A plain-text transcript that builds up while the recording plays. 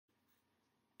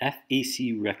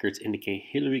FEC records indicate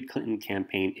Hillary Clinton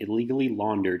campaign illegally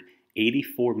laundered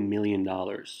 $84 million.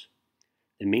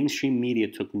 The mainstream media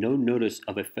took no notice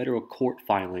of a federal court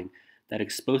filing that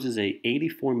exposes a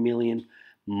 $84 million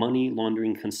money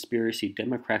laundering conspiracy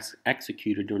Democrats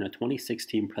executed during the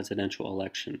 2016 presidential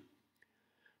election.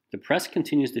 The press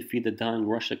continues to feed the dying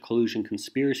Russia collusion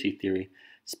conspiracy theory,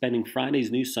 spending Friday's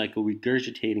news cycle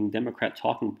regurgitating Democrat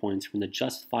talking points from the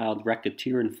just-filed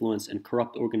Racketeer Influence and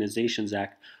Corrupt Organizations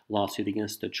Act lawsuit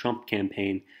against the Trump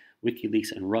campaign,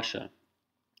 WikiLeaks, and Russia.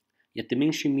 Yet the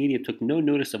mainstream media took no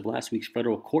notice of last week's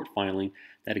federal court filing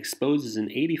that exposes an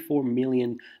 $84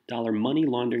 million money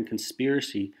laundering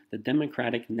conspiracy the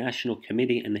Democratic National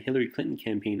Committee and the Hillary Clinton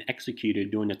campaign executed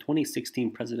during the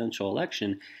 2016 presidential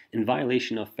election in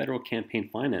violation of federal campaign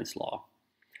finance law.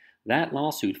 That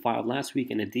lawsuit, filed last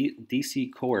week in a D.C.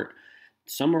 court,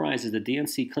 summarizes the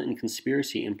DNC Clinton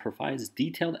conspiracy and provides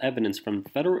detailed evidence from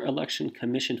Federal Election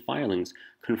Commission filings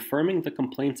confirming the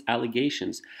complaint's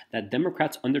allegations that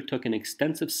Democrats undertook an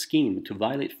extensive scheme to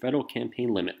violate federal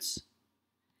campaign limits.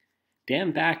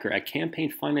 Dan Backer, a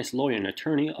campaign finance lawyer and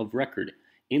attorney of record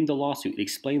in the lawsuit,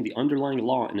 explained the underlying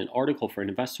law in an article for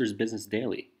Investors Business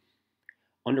Daily.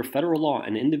 Under federal law,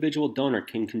 an individual donor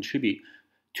can contribute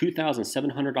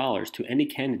 $2,700 to any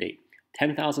candidate,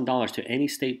 $10,000 to any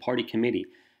state party committee,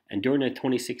 and during the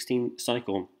 2016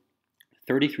 cycle,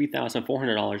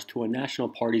 $33,400 to a national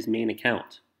party's main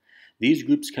account. These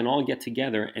groups can all get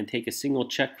together and take a single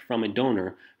check from a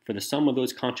donor for the sum of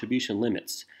those contribution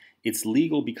limits. It's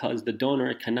legal because the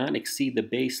donor cannot exceed the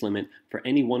base limit for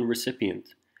any one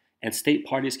recipient, and state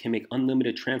parties can make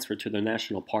unlimited transfer to their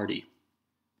national party.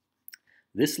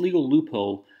 This legal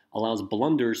loophole allows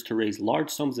blunders to raise large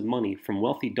sums of money from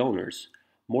wealthy donors,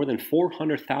 more than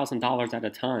 $400,000 at a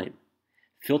time,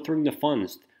 filtering the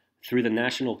funds through the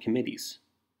national committees.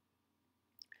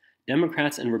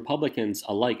 Democrats and Republicans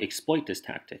alike exploit this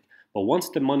tactic, but once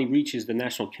the money reaches the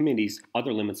national committees,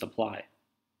 other limits apply.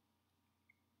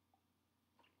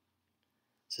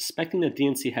 Suspecting that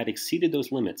DNC had exceeded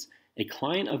those limits, a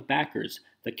client of Backer's,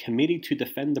 the Committee to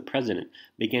Defend the President,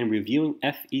 began reviewing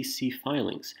FEC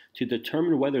filings to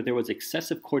determine whether there was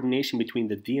excessive coordination between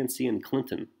the DNC and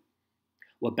Clinton.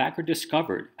 What Backer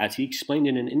discovered, as he explained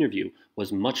in an interview,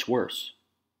 was much worse.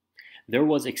 There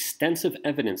was extensive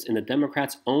evidence in the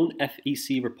Democrats' own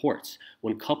FEC reports,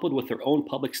 when coupled with their own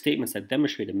public statements, that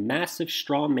demonstrated massive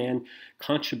straw man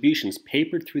contributions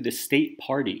papered through the state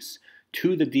parties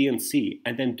to the DNC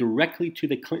and then directly to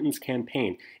the Clintons'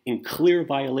 campaign in clear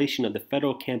violation of the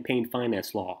federal campaign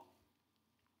finance law.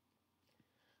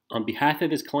 On behalf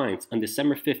of his clients, on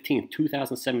December 15,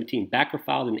 2017, Backer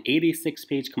filed an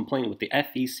 86-page complaint with the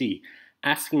FEC,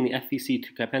 asking the FEC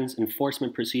to commence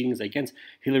enforcement proceedings against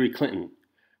Hillary Clinton,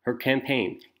 her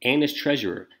campaign, and as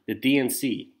treasurer, the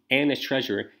DNC, and as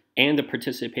treasurer, and the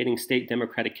participating state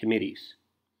Democratic committees.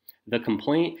 The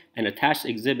complaint, an attached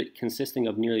exhibit consisting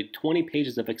of nearly 20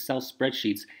 pages of Excel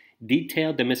spreadsheets,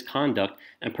 detailed the misconduct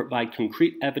and provide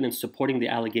concrete evidence supporting the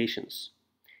allegations.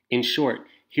 In short,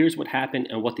 here's what happened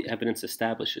and what the evidence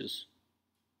establishes.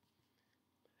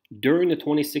 During the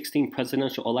 2016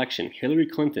 presidential election, Hillary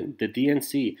Clinton, the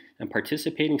DNC, and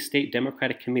participating state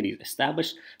Democratic committees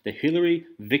established the Hillary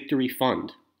Victory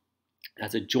Fund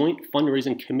as a joint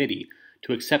fundraising committee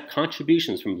to accept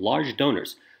contributions from large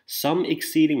donors, some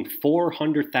exceeding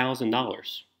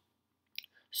 $400,000.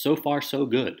 So far, so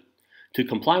good. To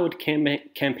comply with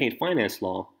campaign finance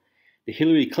law, the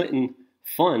Hillary Clinton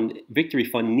Victory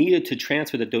Fund needed to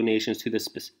transfer the donations to the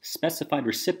specified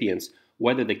recipients,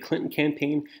 whether the Clinton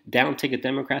campaign down-ticket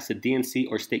Democrats, the DNC,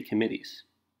 or state committees.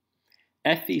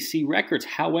 FEC records,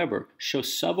 however, show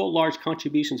several large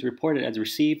contributions reported as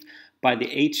received by the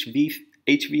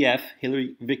HVF,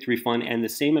 Hillary Victory Fund, and the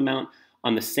same amount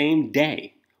on the same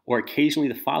day, or occasionally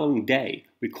the following day,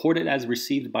 recorded as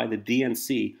received by the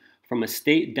DNC from a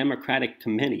state Democratic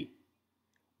committee,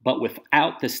 but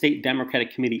without the state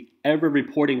Democratic committee ever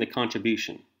reporting the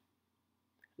contribution.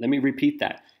 Let me repeat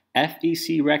that.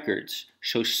 FEC records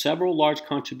show several large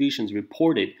contributions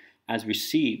reported as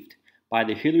received by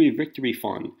the Hillary Victory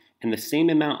Fund and the same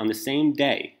amount on the same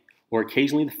day, or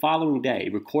occasionally the following day,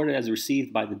 recorded as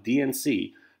received by the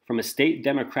DNC from a state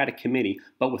Democratic committee,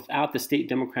 but without the state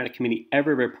Democratic committee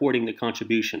ever reporting the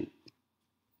contribution.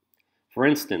 For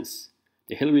instance,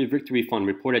 the Hillary Victory Fund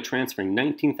reported transferring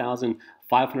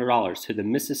 $19,500 to the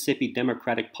Mississippi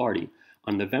Democratic Party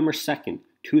on November 2,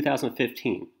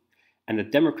 2015, and the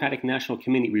Democratic National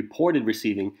Committee reported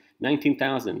receiving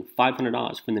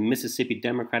 $19,500 from the Mississippi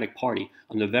Democratic Party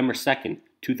on November 2,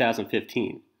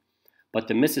 2015. But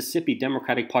the Mississippi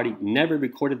Democratic Party never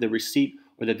recorded the receipt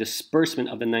or the disbursement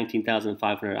of the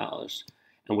 $19,500.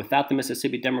 And without the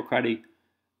Mississippi Democratic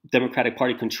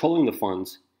Party controlling the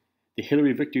funds, the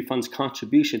Hillary Victory Fund's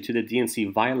contribution to the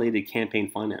DNC violated campaign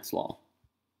finance law.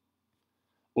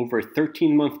 Over a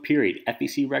 13-month period,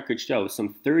 FEC records show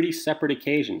some 30 separate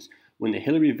occasions when the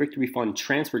Hillary Victory Fund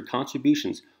transferred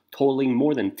contributions totaling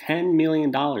more than $10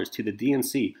 million to the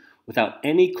DNC without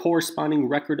any corresponding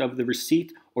record of the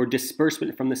receipt or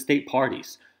disbursement from the state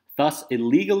parties, thus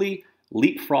illegally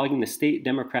leapfrogging the state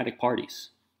Democratic parties.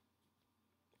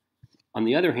 On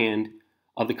the other hand,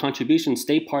 of the contributions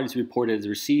state parties reported as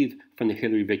received from the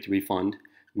Hillary Victory Fund,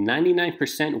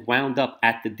 99% wound up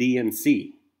at the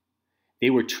DNC. They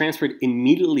were transferred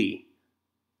immediately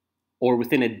or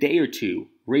within a day or two,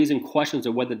 raising questions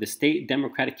of whether the state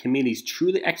Democratic committees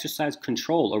truly exercised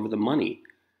control over the money,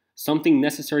 something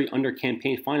necessary under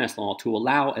campaign finance law to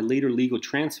allow a later legal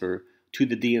transfer to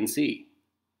the DNC.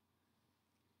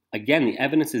 Again, the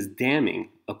evidence is damning.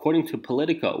 According to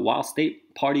Politico, while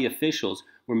state party officials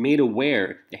were made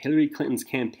aware that Hillary Clinton's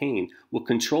campaign will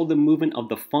control the movement of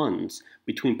the funds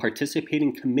between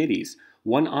participating committees,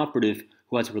 one operative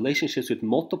who has relationships with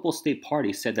multiple state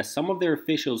parties said that some of their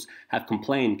officials have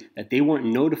complained that they weren't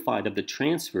notified of the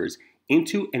transfers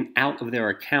into and out of their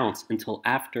accounts until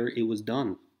after it was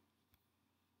done.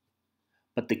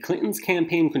 But the Clintons'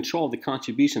 campaign control of the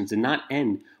contributions did not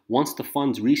end once the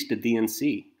funds reached the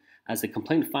DNC, as the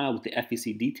complaint filed with the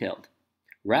FEC detailed.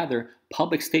 Rather,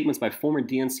 public statements by former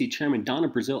DNC Chairman Donna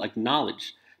Brazile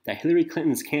acknowledged that Hillary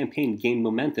Clinton's campaign gained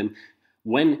momentum.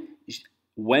 When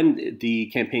the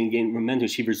campaign gained momentum,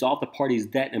 she resolved the party's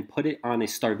debt and put it on a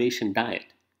starvation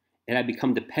diet. It had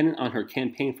become dependent on her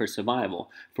campaign for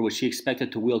survival, for which she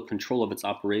expected to wield control of its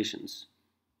operations.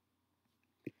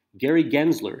 Gary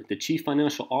Gensler, the chief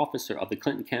financial officer of the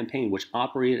Clinton campaign, which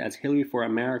operated as Hillary for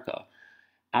America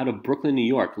out of Brooklyn, New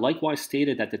York, likewise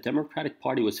stated that the Democratic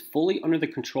Party was fully under the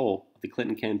control of the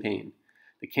Clinton campaign.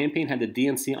 The campaign had the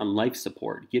DNC on life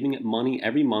support, giving it money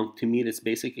every month to meet its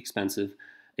basic expenses,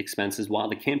 while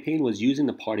the campaign was using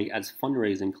the party as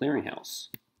fundraising clearinghouse.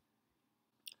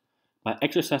 By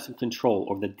exercising control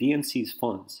over the DNC's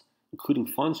funds, including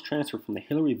funds transferred from the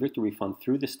Hillary Victory Fund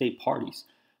through the state parties,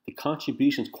 the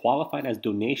contributions qualified as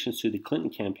donations to the Clinton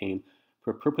campaign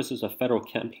for purposes of federal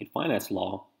campaign finance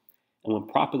law, and when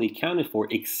properly accounted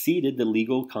for, exceeded the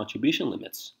legal contribution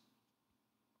limits.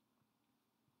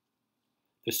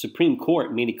 The Supreme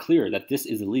Court made it clear that this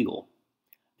is illegal.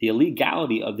 The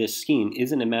illegality of this scheme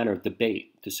isn't a matter of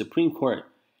debate. The Supreme Court,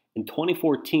 in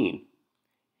 2014,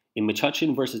 in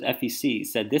McCutcheon versus FEC,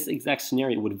 said this exact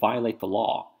scenario would violate the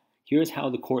law. Here's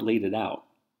how the court laid it out.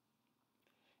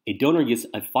 A donor gives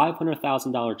a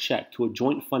 $500,000 check to a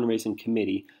joint fundraising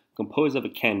committee composed of a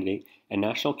candidate, a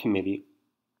national committee,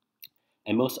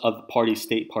 and most of the party's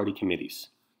state party committees.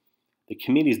 The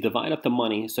committees divide up the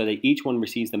money so that each one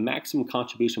receives the maximum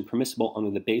contribution permissible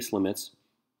under the base limits,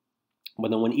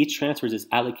 but then when each transfers its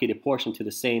allocated portion to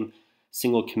the same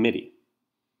single committee.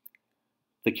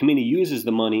 The committee uses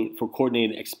the money for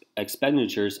coordinated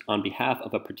expenditures on behalf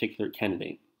of a particular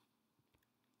candidate.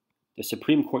 The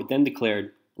Supreme Court then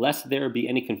declared, lest there be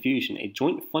any confusion, a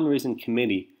joint fundraising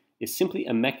committee is simply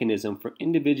a mechanism for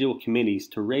individual committees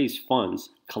to raise funds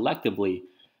collectively,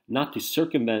 not to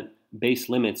circumvent base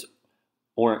limits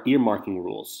or earmarking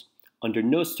rules. Under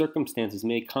no circumstances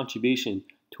may a contribution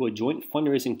to a joint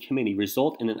fundraising committee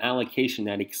result in an allocation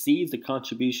that exceeds the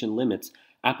contribution limits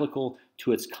applicable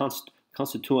to its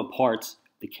constituent parts.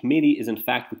 The committee is in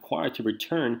fact required to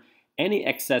return any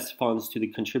excess funds to the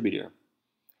contributor.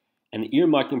 And the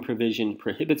earmarking provision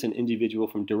prohibits an individual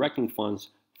from directing funds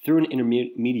through an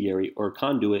intermediary or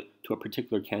conduit to a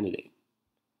particular candidate.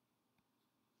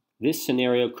 This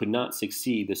scenario could not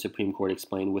succeed, the Supreme Court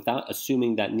explained, without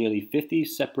assuming that nearly 50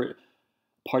 separate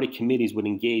party committees would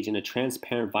engage in a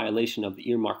transparent violation of the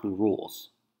earmarking rules,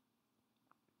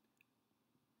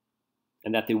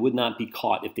 and that they would not be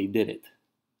caught if they did it.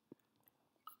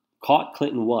 Caught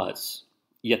Clinton was,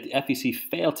 yet the FEC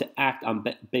failed to act on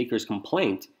Baker's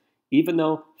complaint, even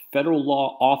though federal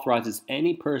law authorizes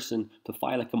any person to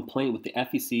file a complaint with the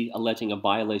FEC alleging a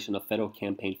violation of federal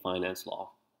campaign finance law.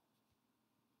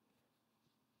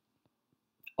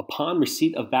 Upon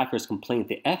receipt of Baker's complaint,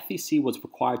 the FEC was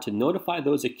required to notify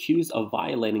those accused of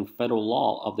violating federal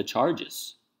law of the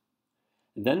charges.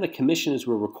 Then the commissioners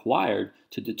were required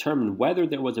to determine whether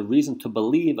there was a reason to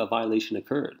believe a violation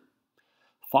occurred.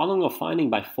 Following a finding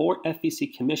by 4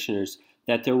 FEC commissioners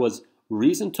that there was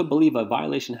reason to believe a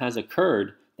violation has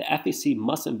occurred, the FEC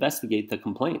must investigate the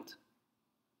complaint.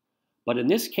 But in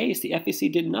this case, the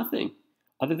FEC did nothing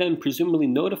other than presumably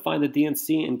notify the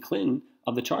DNC and Clinton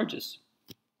of the charges.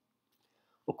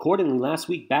 Accordingly, last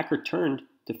week, Backer turned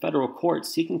to federal court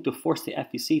seeking to force the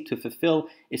FEC to fulfill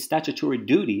its statutory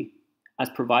duty as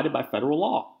provided by federal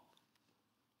law.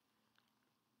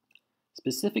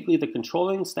 Specifically, the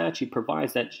controlling statute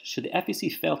provides that should the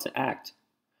FEC fail to act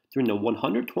during the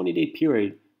 120-day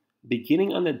period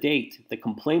beginning on the date the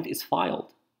complaint is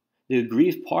filed, the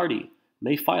aggrieved party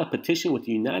may file a petition with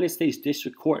the United States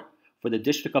District Court for the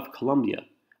District of Columbia,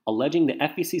 alleging the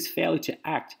FEC's failure to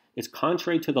act is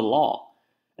contrary to the law,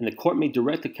 and the court may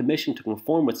direct the Commission to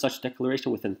conform with such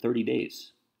declaration within 30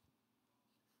 days.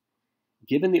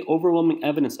 Given the overwhelming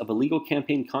evidence of illegal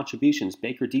campaign contributions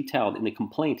Baker detailed in the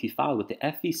complaint he filed with the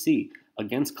FEC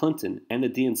against Clinton and the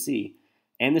DNC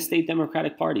and the state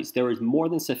Democratic parties, there is more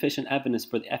than sufficient evidence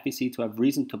for the FEC to have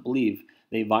reason to believe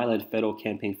they violated federal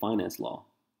campaign finance law.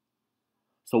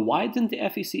 So why didn't the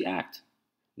FEC act?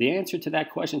 The answer to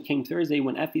that question came Thursday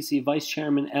when FEC Vice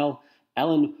Chairman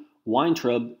Ellen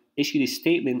Weintraub issued a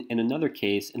statement in another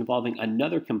case involving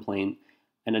another complaint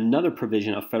and another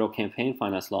provision of federal campaign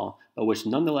finance law, but which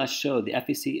nonetheless showed the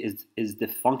FEC is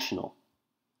dysfunctional.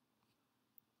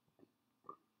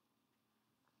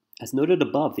 As noted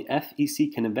above, the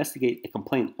FEC can investigate a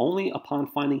complaint only upon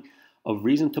finding of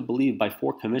reason to believe by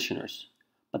 4 commissioners,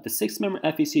 but the 6-member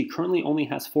FEC currently only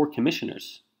has 4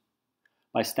 commissioners.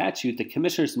 By statute, the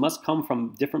commissioners must come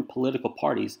from different political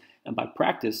parties, and by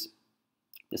practice,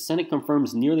 the Senate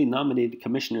confirms nearly nominated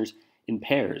commissioners in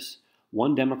pairs,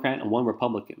 1 Democrat and 1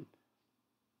 Republican.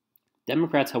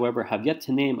 Democrats, however, have yet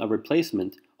to name a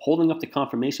replacement, holding up the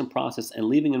confirmation process and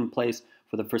leaving in place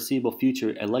for the foreseeable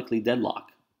future a likely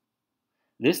deadlock.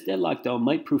 This deadlock, though,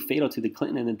 might prove fatal to the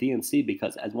Clinton and the DNC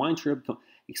because, as Weintraub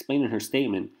explained in her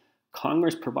statement,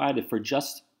 Congress provided for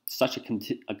just such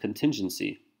a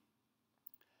contingency.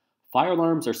 Fire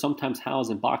alarms are sometimes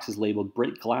housed in boxes labeled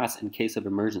 "break glass in case of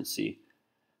emergency."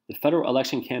 The Federal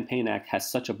Election Campaign Act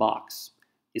has such a box.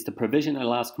 It's the provision that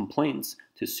allows complainants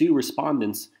to sue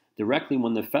respondents directly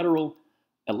when the Federal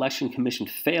Election Commission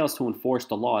fails to enforce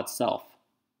the law itself.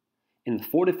 In the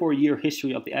 44-year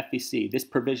history of the FEC, this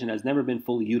provision has never been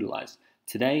fully utilized.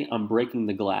 Today, I'm breaking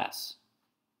the glass.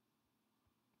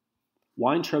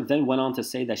 Weintraub then went on to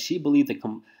say that she believed the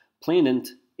complainant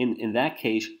in that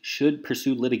case should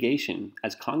pursue litigation,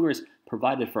 as Congress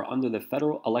provided for under the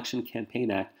Federal Election Campaign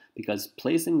Act, because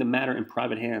placing the matter in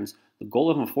private hands, the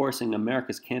goal of enforcing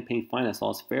America's campaign finance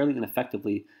laws fairly and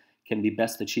effectively can be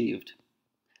best achieved.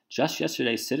 Just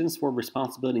yesterday, Citizens for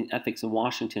Responsibility and Ethics in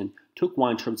Washington took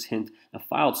Weintraub's hint and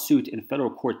filed suit in federal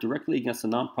court directly against the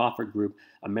nonprofit group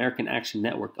American Action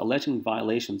Network, alleging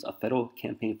violations of federal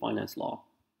campaign finance law.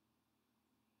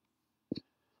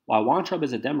 While Weintraub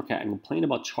is a Democrat and complained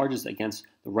about charges against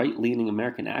the right-leaning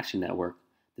American Action Network,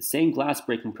 the same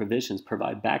glass-breaking provisions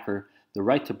provide Backer the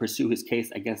right to pursue his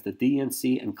case against the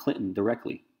DNC and Clinton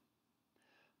directly.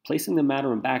 Placing the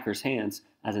matter in Backer's hands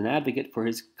as an advocate for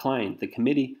his client, the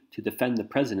Committee to Defend the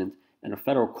President, and a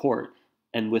federal court,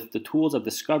 and with the tools of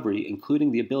discovery,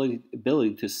 including the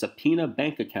ability to subpoena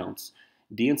bank accounts,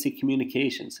 DNC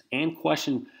communications, and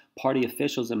question party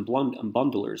officials and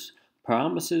bundlers,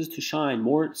 promises to shine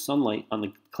more sunlight on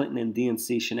the Clinton and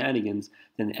DNC shenanigans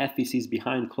than the FEC's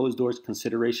behind-closed-doors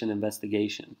consideration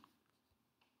investigation.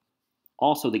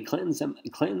 Also, the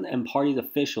Clinton and party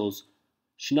officials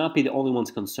should not be the only ones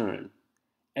concerned.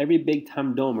 Every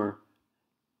big-time donor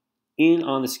in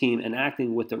on the scheme and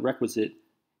acting with the requisite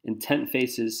intent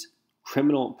faces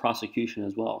criminal prosecution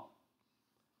as well.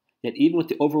 Yet even with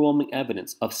the overwhelming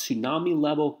evidence of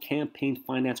tsunami-level campaign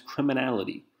finance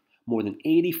criminality, more than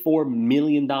 $84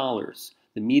 million,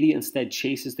 the media instead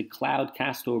chases the cloud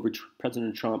cast over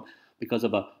President Trump because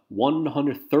of a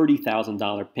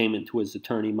 $130,000 payment to his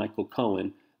attorney, Michael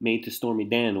Cohen, made to Stormy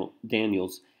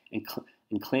Daniels,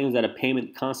 and claims that a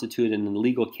payment constituted an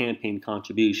illegal campaign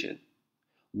contribution.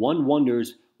 One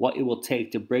wonders what it will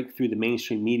take to break through the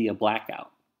mainstream media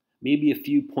blackout. Maybe a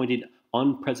few pointed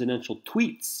unpresidential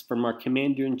tweets from our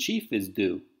commander-in-chief is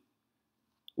due.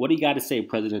 What do you got to say,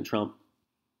 President Trump?